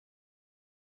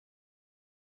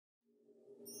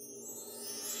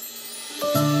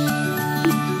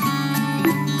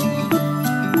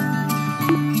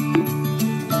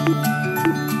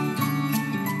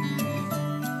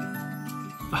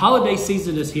holiday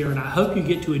season is here, and I hope you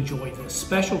get to enjoy this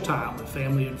special time with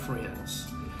family and friends.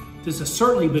 This has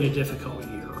certainly been a difficult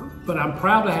year, but I'm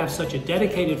proud to have such a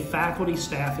dedicated faculty,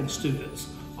 staff, and students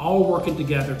all working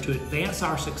together to advance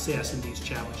our success in these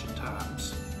challenging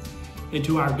times. And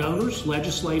to our donors,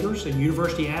 legislators, and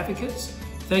university advocates,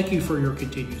 thank you for your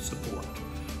continued support.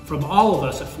 From all of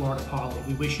us at Florida Poly,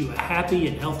 we wish you a happy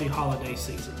and healthy holiday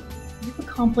season. You've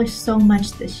accomplished so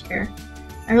much this year.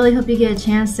 I really hope you get a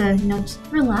chance to, just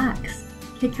relax,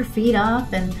 kick your feet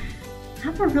up, and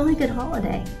have a really good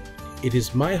holiday. It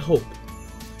is my hope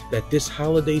that this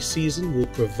holiday season will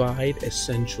provide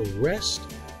essential rest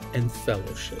and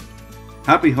fellowship.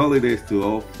 Happy holidays to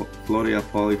all Florida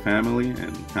Poly family,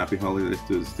 and happy holidays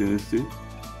to the students too.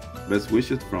 Best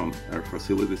wishes from our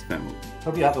facilities family.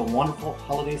 Hope you have a wonderful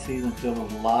holiday season filled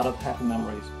with a lot of happy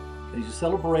memories. As you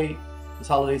celebrate this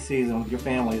holiday season with your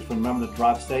families, remember to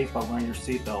drive safe by wearing your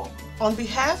seatbelt. On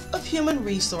behalf of Human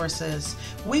Resources,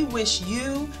 we wish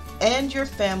you and your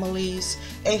families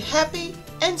a happy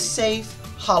and safe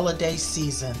holiday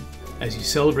season. As you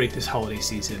celebrate this holiday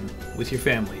season with your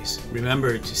families,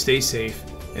 remember to stay safe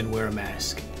and wear a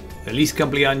mask. Feliz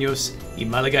cumpleaños y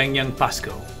maligayang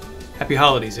Pasko. Happy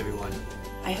holidays, everyone.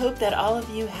 I hope that all of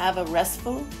you have a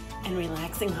restful and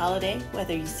relaxing holiday,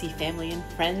 whether you see family and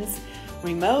friends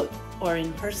remote or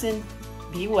in person.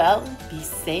 Be well, be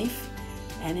safe,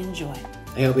 and enjoy.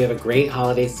 I hope you have a great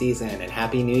holiday season and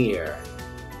Happy New Year.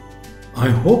 I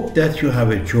hope that you have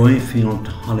a joy-filled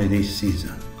holiday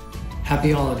season.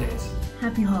 Happy holidays.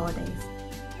 Happy holidays.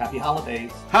 Happy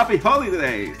holidays. Happy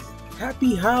holidays.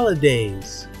 Happy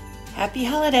holidays. Happy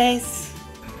holidays.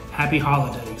 Happy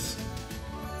holidays.